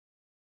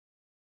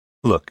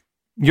Look,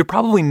 you're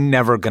probably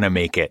never going to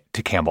make it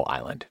to Campbell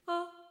Island.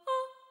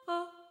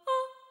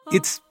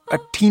 It's a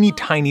teeny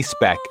tiny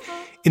speck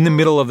in the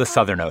middle of the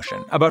Southern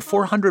Ocean, about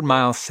 400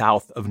 miles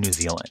south of New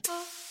Zealand.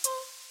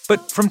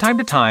 But from time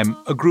to time,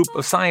 a group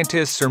of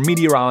scientists or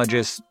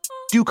meteorologists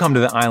do come to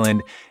the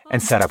island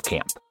and set up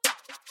camp.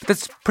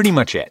 That's pretty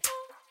much it.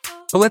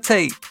 But let's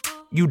say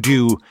you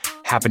do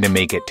happen to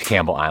make it to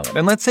Campbell Island,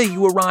 and let's say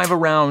you arrive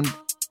around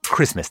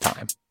Christmas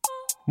time.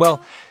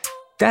 Well,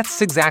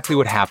 that's exactly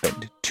what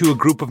happened to a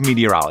group of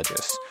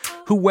meteorologists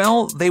who,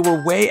 well, they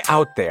were way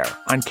out there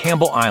on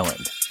Campbell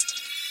Island,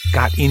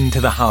 got into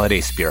the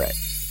holiday spirit.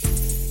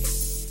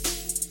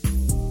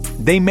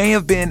 They may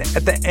have been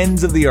at the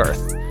ends of the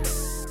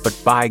earth, but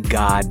by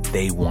God,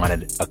 they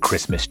wanted a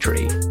Christmas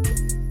tree.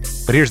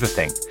 But here's the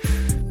thing.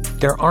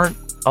 There aren't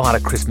a lot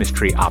of Christmas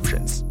tree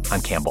options on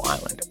Campbell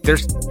Island.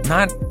 There's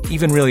not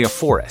even really a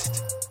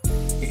forest.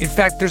 In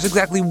fact, there's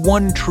exactly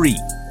one tree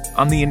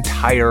on the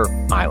entire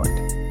island.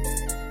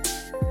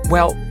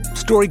 Well,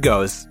 story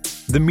goes,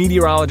 the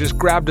meteorologist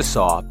grabbed a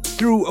saw,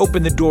 threw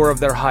open the door of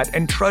their hut,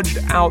 and trudged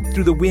out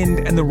through the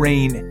wind and the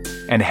rain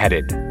and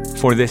headed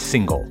for this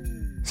single,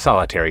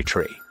 solitary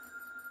tree.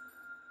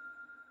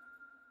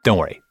 Don't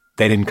worry,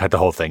 they didn't cut the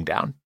whole thing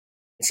down.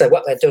 So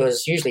what they do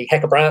is usually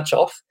hack a branch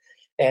off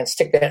and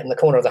stick that in the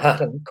corner of the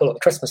hut and call it the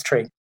Christmas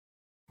tree.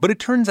 But it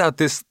turns out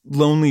this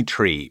lonely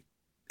tree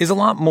is a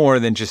lot more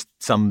than just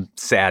some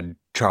sad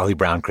Charlie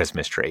Brown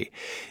Christmas tree.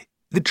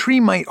 The tree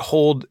might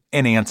hold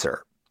an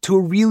answer to a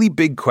really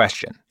big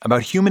question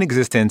about human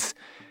existence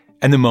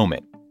and the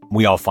moment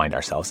we all find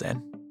ourselves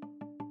in.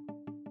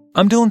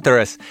 I'm Dylan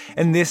Thuras,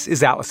 and this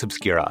is Atlas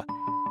Obscura,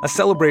 a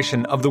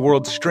celebration of the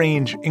world's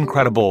strange,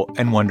 incredible,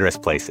 and wondrous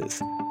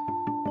places.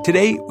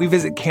 Today, we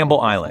visit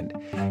Campbell Island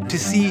to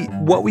see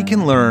what we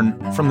can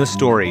learn from the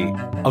story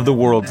of the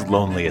world's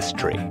loneliest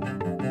tree.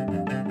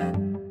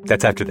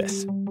 That's after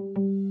this.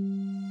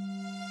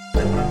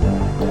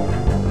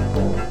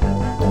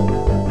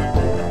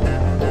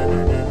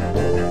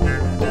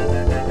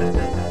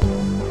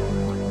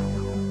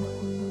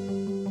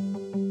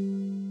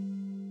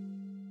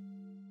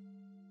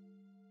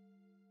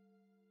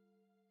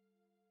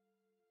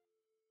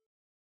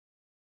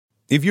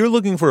 If you're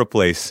looking for a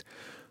place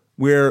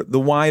where the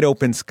wide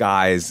open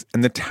skies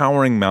and the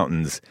towering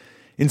mountains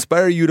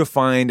inspire you to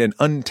find an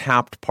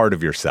untapped part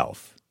of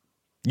yourself,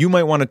 you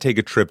might want to take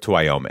a trip to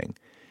Wyoming.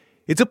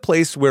 It's a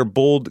place where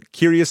bold,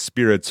 curious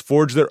spirits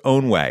forge their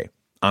own way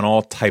on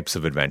all types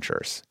of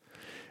adventures.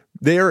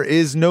 There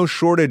is no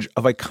shortage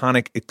of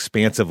iconic,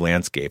 expansive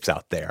landscapes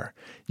out there.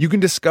 You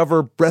can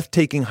discover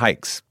breathtaking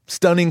hikes,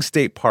 stunning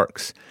state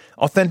parks,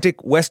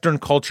 authentic Western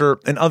culture,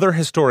 and other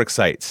historic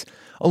sites,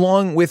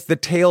 along with the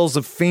tales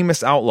of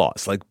famous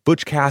outlaws like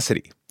Butch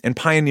Cassidy and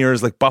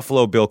pioneers like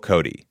Buffalo Bill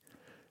Cody.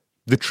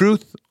 The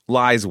truth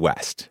lies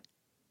west.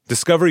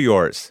 Discover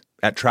yours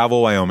at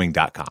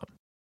travelwyoming.com.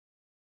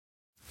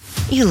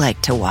 You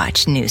like to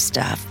watch new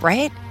stuff,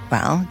 right?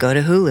 Well, go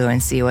to Hulu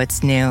and see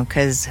what's new,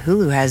 because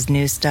Hulu has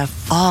new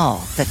stuff all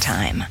the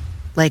time.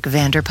 Like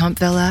Vanderpump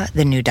Villa,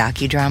 the new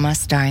docudrama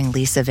starring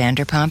Lisa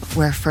Vanderpump,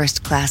 where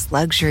first-class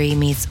luxury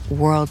meets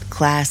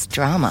world-class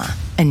drama.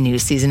 A new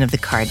season of The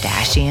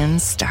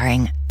Kardashians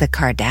starring The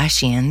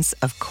Kardashians,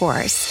 of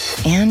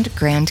course. And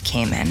Grand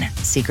Cayman,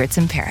 Secrets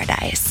in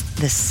Paradise,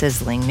 the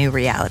sizzling new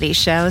reality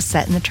show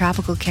set in the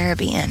tropical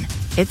Caribbean.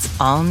 It's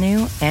all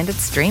new and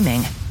it's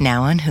streaming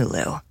now on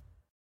Hulu.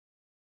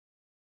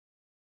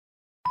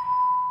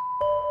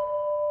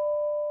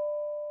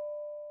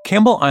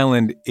 Campbell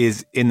Island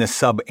is in the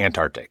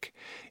sub-Antarctic.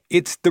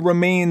 It's the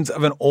remains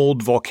of an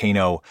old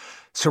volcano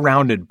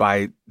surrounded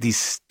by these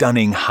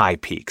stunning high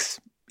peaks.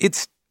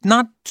 It's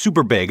not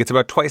super big. It's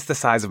about twice the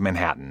size of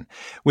Manhattan,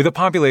 with a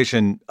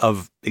population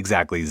of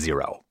exactly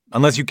 0,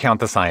 unless you count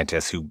the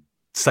scientists who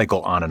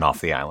cycle on and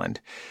off the island.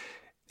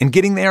 And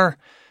getting there,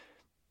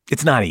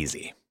 it's not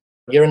easy.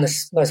 You're in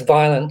this most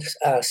violent,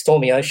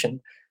 stormy ocean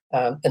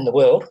in the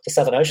world, the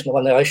Southern Ocean,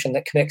 the ocean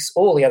that connects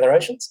all the other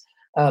oceans.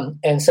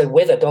 And so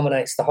weather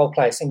dominates the whole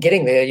place. And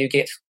getting there, you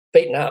get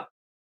beaten up.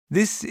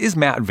 This is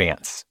Matt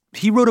Vance.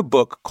 He wrote a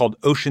book called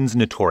Oceans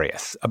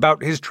Notorious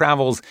about his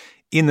travels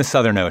in the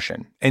Southern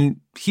Ocean. And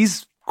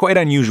he's quite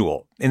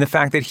unusual in the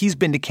fact that he's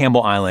been to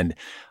Campbell Island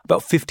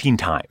about 15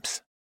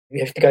 times.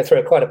 You have to go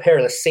through quite a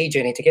perilous sea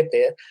journey to get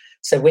there.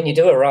 So when you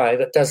do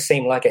arrive, it does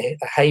seem like a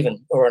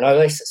haven or an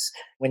oasis.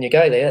 When you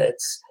go there,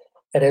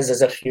 it is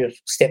as if you've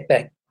stepped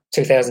back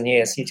 2,000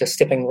 years. You're just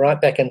stepping right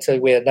back into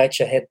where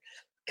nature had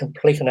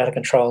complete and utter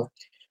control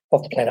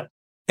of the planet.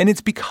 And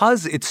it's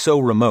because it's so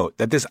remote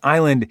that this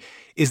island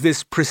is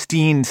this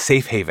pristine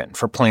safe haven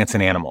for plants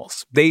and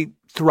animals. They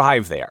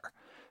thrive there.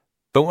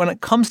 But when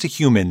it comes to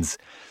humans,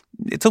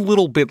 it's a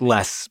little bit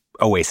less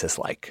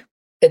oasis-like.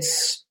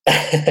 It's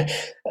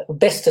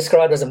best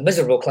described as a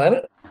miserable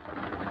climate.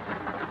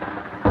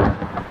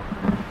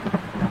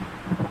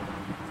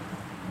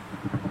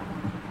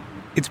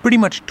 It's pretty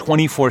much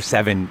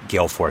 24/7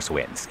 gale force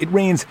winds. It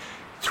rains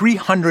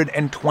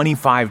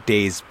 325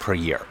 days per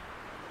year.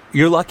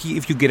 You're lucky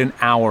if you get an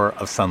hour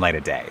of sunlight a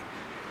day.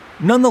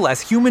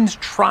 Nonetheless, humans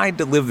tried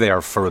to live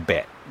there for a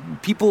bit.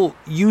 People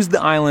used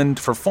the island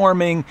for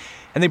farming,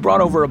 and they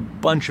brought over a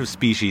bunch of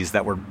species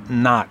that were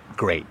not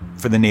great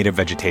for the native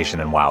vegetation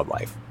and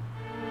wildlife.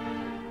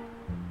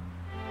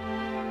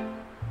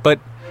 But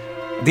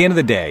at the end of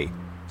the day,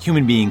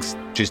 human beings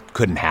just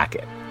couldn't hack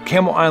it.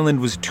 Campbell Island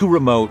was too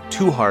remote,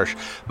 too harsh.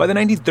 By the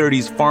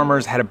 1930s,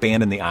 farmers had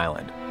abandoned the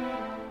island.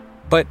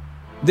 But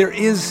there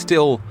is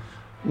still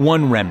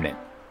one remnant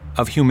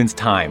of humans'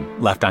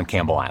 time left on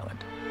Campbell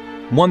Island.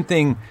 One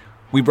thing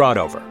we brought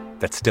over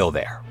that's still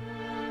there.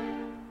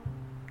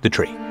 The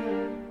tree.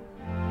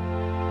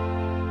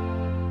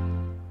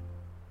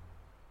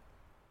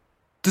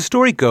 The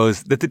story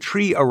goes that the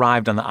tree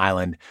arrived on the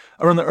island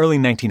around the early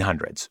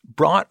 1900s,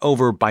 brought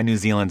over by New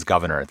Zealand's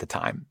governor at the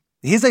time.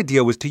 His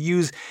idea was to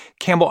use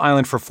Campbell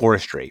Island for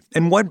forestry,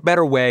 and what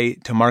better way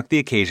to mark the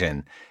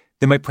occasion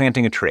than by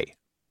planting a tree?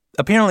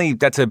 Apparently,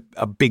 that's a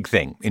big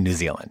thing in New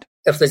Zealand.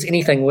 If there's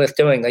anything worth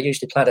doing, they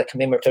usually plant a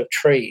commemorative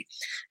tree,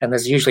 and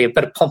there's usually a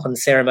bit of pomp and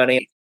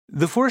ceremony.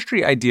 The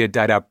forestry idea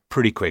died out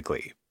pretty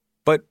quickly,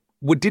 but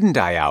what didn't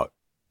die out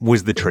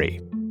was the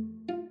tree.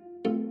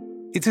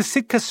 It's a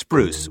Sitka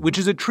spruce, which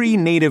is a tree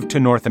native to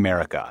North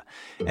America,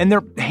 and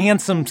they're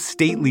handsome,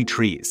 stately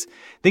trees.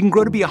 They can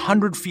grow to be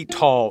 100 feet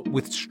tall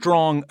with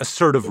strong,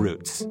 assertive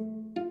roots.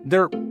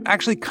 They're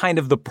actually kind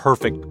of the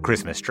perfect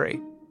Christmas tree.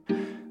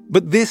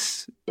 But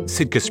this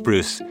Sitka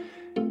spruce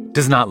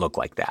does not look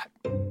like that.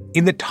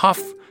 In the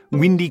tough,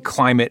 windy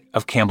climate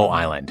of Campbell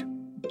Island,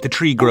 the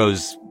tree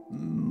grows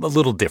a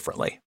little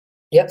differently.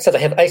 Yep, so they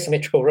have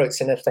asymmetrical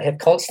roots, and if they have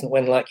constant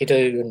wind like you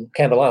do in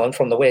Campbell Island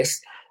from the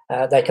west,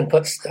 they can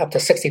put up to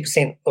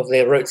 60% of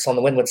their roots on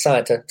the windward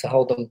side to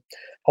hold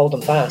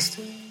them fast.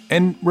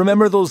 And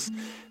remember those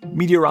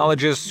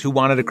meteorologists who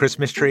wanted a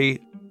Christmas tree?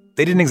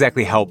 They didn't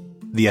exactly help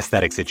the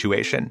aesthetic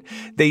situation.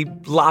 They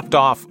lopped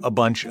off a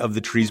bunch of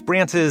the tree's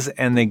branches,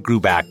 and they grew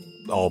back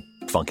all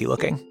funky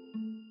looking.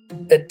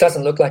 It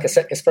doesn't look like a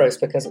Sitka spruce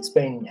because it's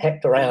been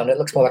hacked around. It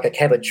looks more like a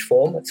cabbage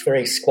form. It's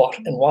very squat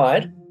and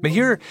wide. But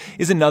here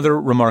is another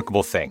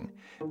remarkable thing.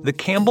 The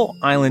Campbell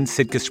Island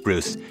Sitka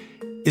spruce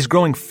is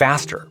growing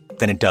faster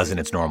than it does in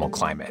its normal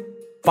climate,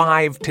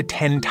 5 to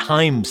 10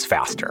 times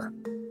faster.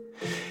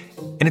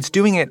 And it's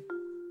doing it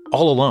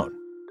all alone.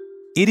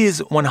 It is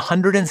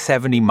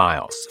 170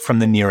 miles from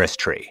the nearest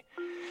tree.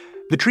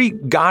 The tree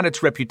got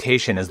its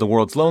reputation as the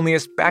world's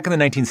loneliest back in the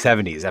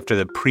 1970s after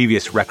the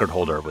previous record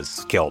holder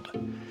was killed.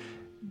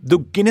 The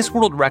Guinness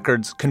World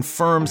Records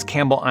confirms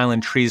Campbell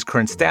Island tree's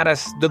current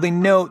status, though they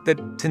note that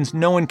since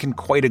no one can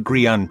quite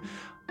agree on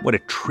what a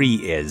tree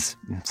is,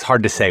 it's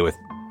hard to say with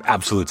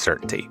absolute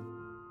certainty.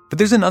 But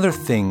there's another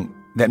thing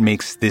that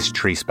makes this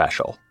tree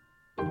special.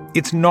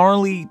 Its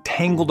gnarly,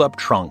 tangled-up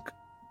trunk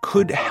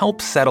could help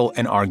settle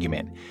an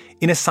argument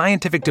in a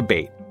scientific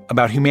debate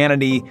about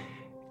humanity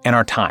and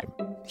our time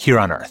here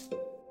on Earth.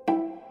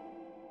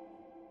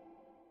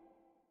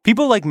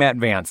 People like Matt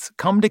Vance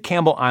come to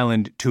Campbell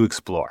Island to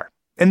explore,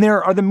 and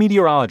there are the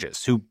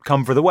meteorologists who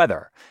come for the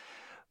weather.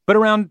 But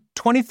around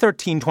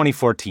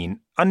 2013-2014,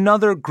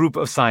 another group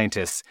of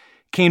scientists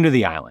came to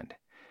the island.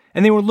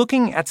 And they were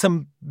looking at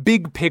some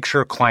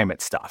big-picture climate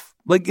stuff.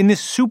 Like in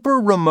this super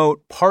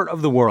remote part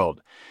of the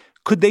world,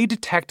 could they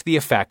detect the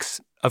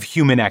effects of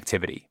human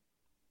activity?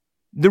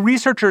 The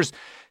researchers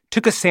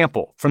took a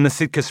sample from the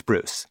Sitka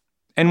spruce,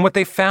 and what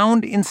they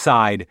found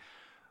inside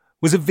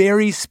was a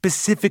very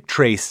specific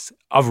trace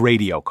of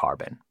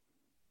radiocarbon.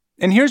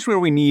 And here's where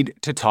we need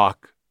to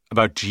talk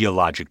about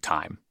geologic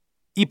time.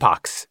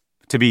 Epochs,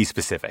 to be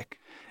specific.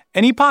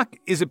 An epoch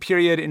is a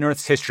period in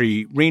Earth's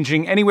history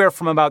ranging anywhere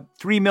from about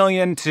 3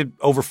 million to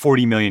over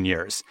 40 million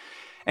years.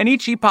 And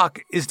each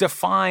epoch is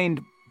defined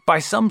by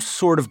some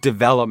sort of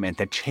development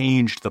that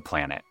changed the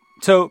planet.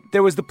 So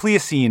there was the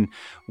Pliocene,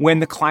 when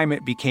the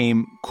climate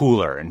became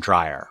cooler and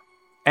drier.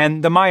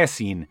 And the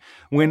Miocene,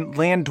 when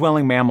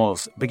land-dwelling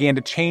mammals began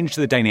to change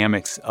the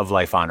dynamics of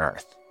life on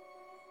Earth.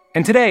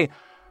 And today,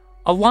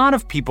 a lot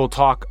of people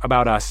talk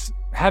about us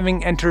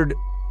having entered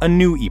a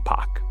new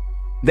epoch,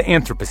 the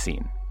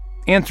Anthropocene.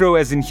 Anthro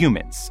as in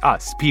humans,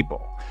 us,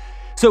 people.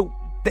 So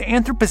the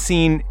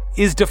Anthropocene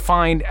is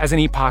defined as an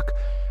epoch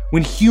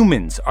when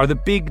humans are the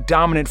big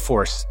dominant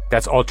force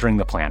that's altering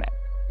the planet,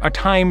 a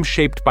time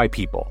shaped by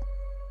people.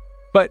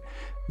 But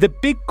the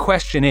big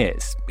question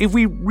is, if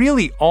we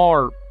really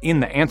are in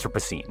the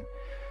Anthropocene,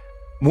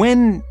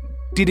 when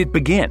did it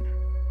begin?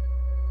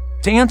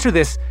 To answer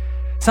this,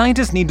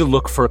 scientists need to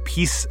look for a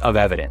piece of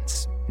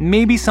evidence,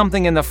 maybe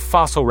something in the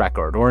fossil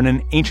record or in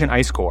an ancient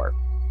ice core,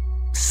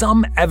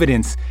 some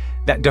evidence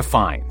that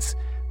defines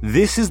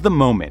this is the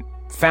moment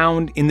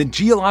found in the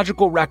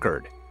geological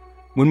record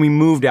when we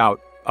moved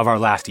out of our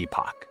last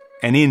epoch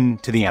and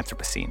into the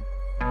Anthropocene.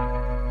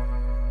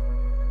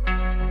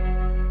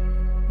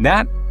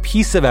 That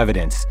piece of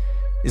evidence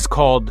is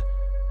called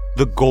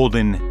the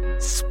Golden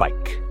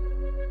Spike.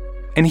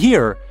 And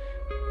here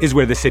is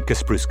where the Sitka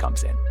spruce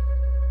comes in.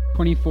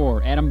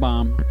 24, atom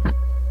bomb.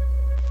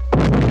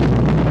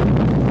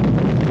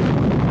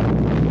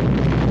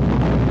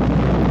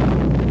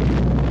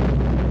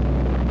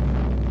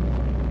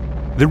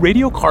 The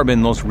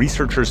radiocarbon those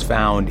researchers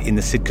found in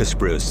the Sitka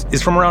spruce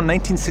is from around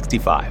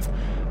 1965,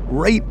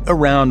 right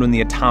around when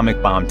the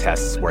atomic bomb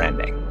tests were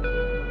ending.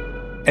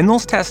 And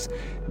those tests,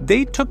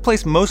 they took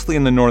place mostly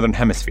in the northern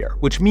hemisphere,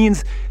 which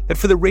means that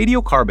for the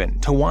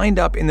radiocarbon to wind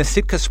up in the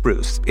Sitka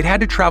spruce, it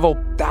had to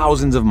travel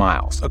thousands of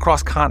miles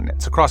across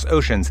continents, across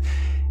oceans,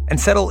 and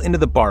settle into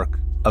the bark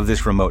of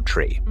this remote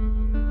tree.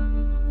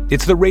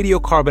 It's the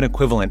radiocarbon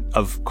equivalent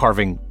of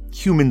carving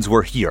 "humans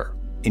were here"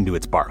 into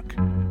its bark.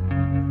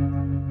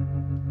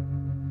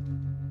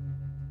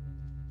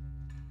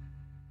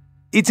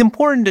 It's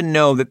important to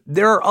know that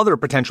there are other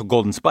potential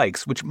golden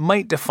spikes which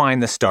might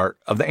define the start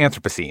of the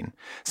Anthropocene.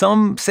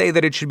 Some say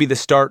that it should be the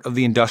start of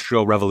the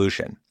Industrial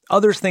Revolution.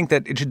 Others think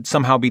that it should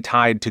somehow be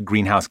tied to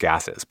greenhouse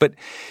gases. But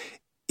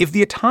if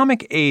the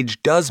atomic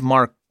age does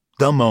mark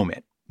the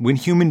moment when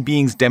human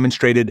beings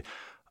demonstrated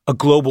a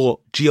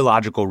global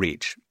geological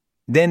reach,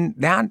 then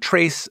that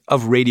trace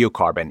of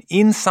radiocarbon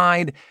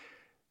inside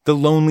the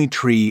lonely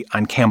tree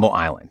on Campbell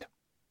Island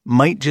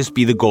might just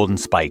be the golden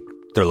spike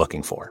they're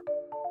looking for.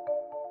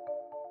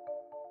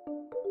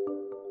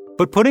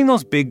 But putting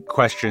those big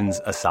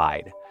questions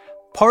aside,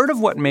 part of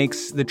what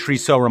makes the tree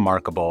so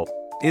remarkable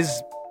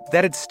is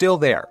that it's still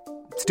there.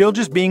 Still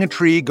just being a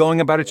tree, going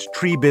about its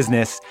tree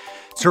business,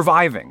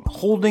 surviving,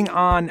 holding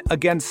on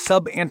against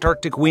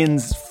subantarctic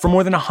winds for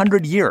more than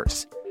 100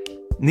 years.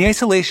 And the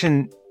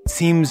isolation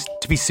seems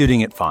to be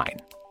suiting it fine.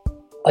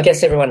 I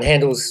guess everyone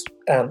handles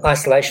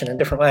isolation in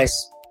different ways.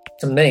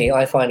 To me,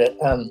 I find it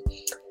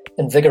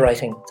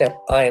invigorating that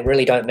I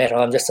really don't matter.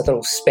 I'm just a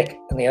little speck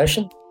in the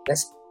ocean.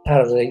 That's part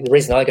of the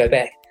reason I go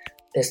back,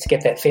 is to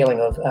get that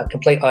feeling of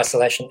complete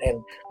isolation and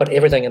put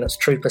everything in its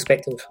true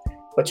perspective,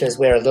 which is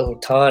we're a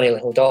tiny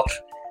little dot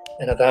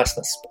in a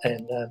vastness.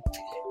 And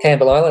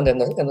Campbell Island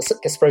and the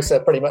Sitka spruce are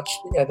pretty much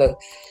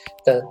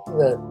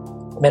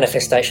the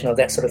manifestation of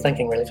that sort of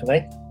thinking, really, for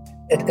me.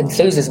 It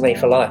enthuses me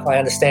for life. I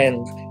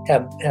understand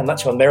how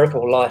much of a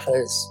miracle life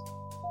is.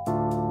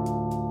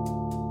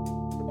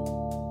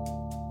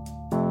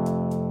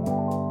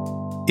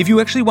 If you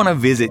actually want to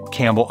visit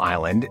Campbell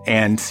Island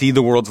and see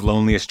the world's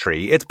loneliest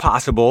tree, it's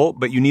possible,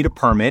 but you need a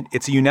permit.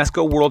 It's a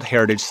UNESCO World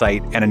Heritage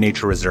Site and a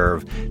nature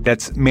reserve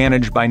that's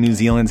managed by New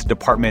Zealand's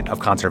Department of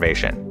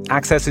Conservation.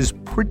 Access is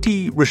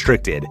pretty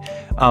restricted,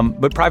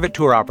 but private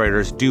tour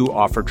operators do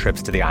offer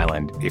trips to the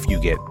island if you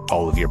get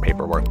all of your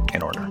paperwork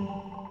in order.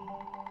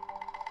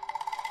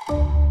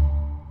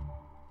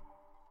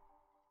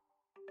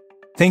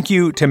 Thank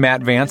you to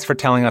Matt Vance for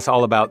telling us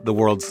all about the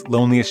world's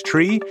loneliest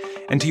tree,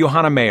 and to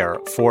Johanna Mayer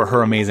for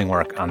her amazing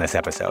work on this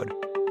episode.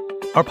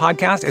 Our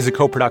podcast is a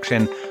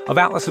co-production of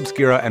Atlas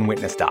Obscura and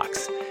Witness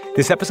Docs.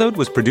 This episode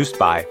was produced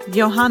by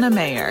Johanna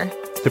Mayer.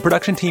 The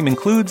production team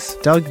includes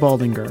Doug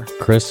Baldinger,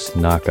 Chris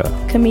Naka,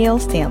 Camille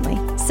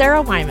Stanley,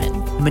 Sarah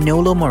Wyman,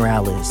 Manolo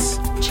Morales,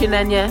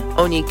 Chinenya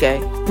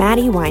Onike,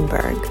 Maddie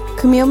Weinberg,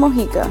 Camille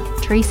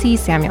Mojica, Tracy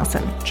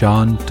Samuelson,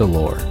 John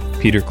Delore,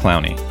 Peter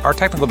Clowney. Our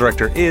technical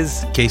director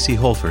is Casey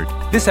Holford.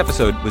 This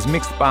episode was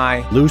mixed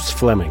by Luce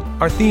Fleming.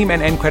 Our theme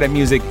and end credit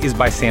music is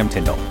by Sam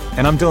Tyndall.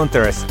 And I'm Dylan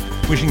Thuris,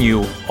 wishing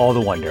you all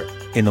the wonder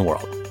in the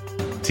world.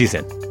 See you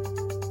soon.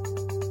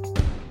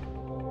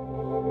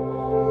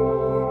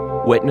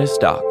 Witness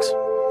Docs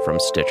from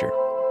Stitcher.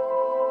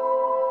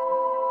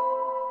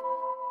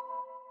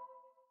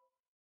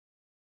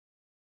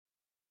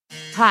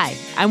 Hi,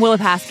 I'm Willa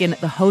Paskin,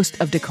 the host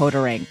of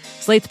Decoder Ring,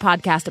 Slate's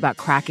podcast about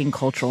cracking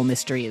cultural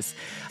mysteries.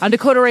 On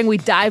Decoder Ring, we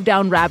dive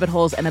down rabbit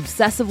holes and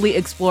obsessively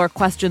explore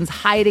questions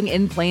hiding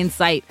in plain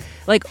sight,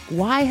 like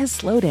why has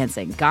slow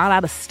dancing gone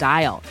out of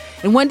style?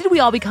 And when did we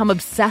all become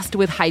obsessed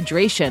with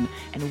hydration?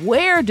 And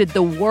where did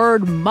the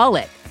word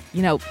mullet,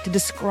 to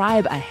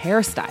describe a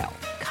hairstyle,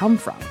 come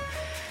from?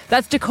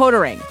 That's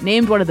Decoder Ring,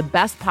 named one of the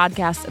best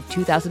podcasts of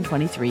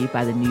 2023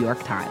 by the New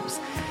York Times.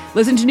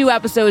 Listen to new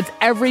episodes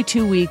every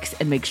 2 weeks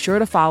and make sure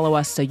to follow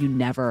us so you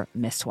never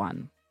miss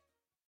one.